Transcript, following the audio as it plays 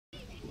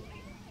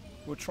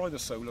We'll try the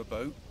solar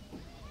boat.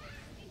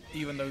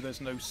 Even though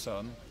there's no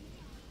sun,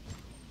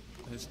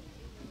 there's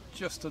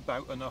just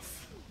about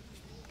enough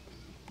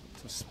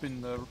to spin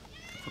the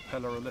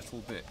propeller a little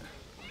bit.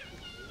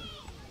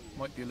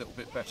 Might be a little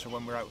bit better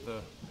when we're out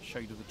the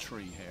shade of the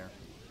tree here.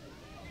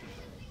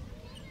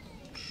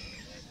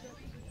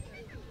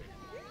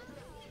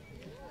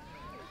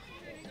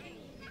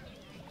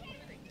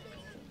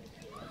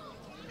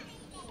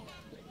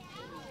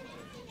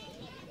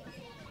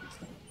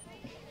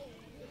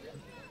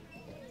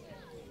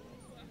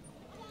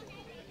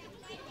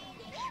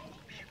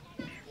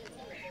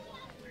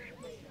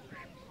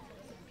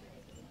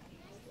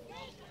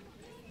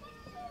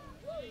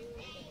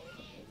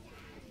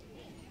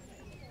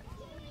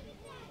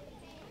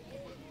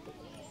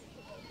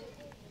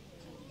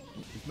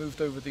 We've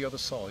moved over the other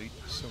side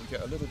so we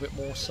get a little bit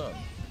more sun.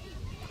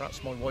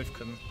 Perhaps my wife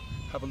can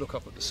have a look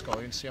up at the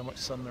sky and see how much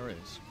sun there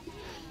is.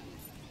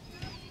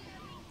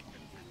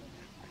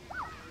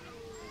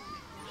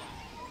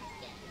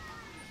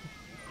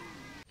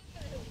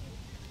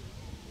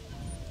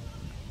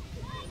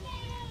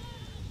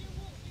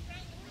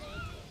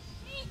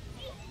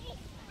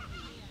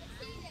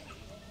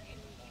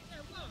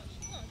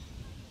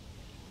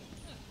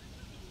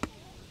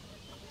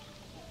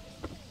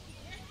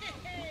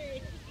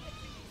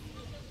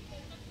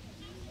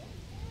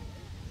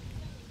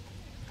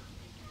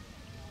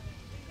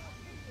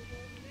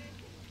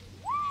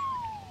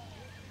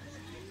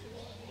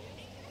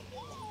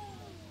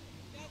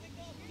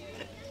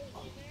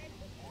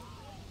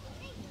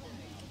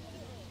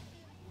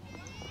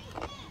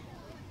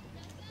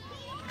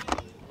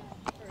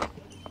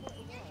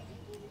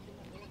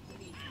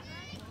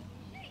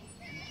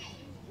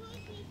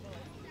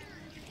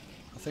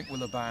 I think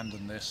we'll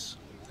abandon this.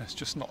 There's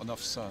just not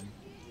enough sun.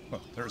 Well,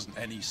 there isn't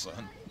any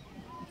sun.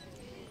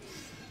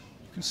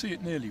 You can see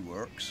it nearly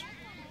works,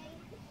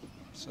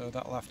 so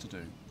that'll have to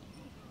do.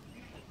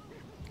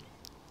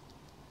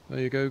 There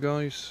you go,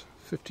 guys.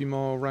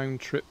 50-mile round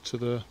trip to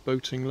the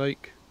boating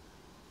lake.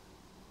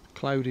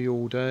 Cloudy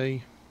all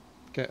day.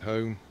 Get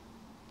home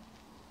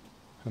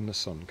and the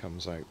sun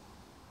comes out.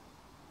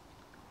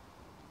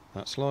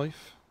 That's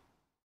life.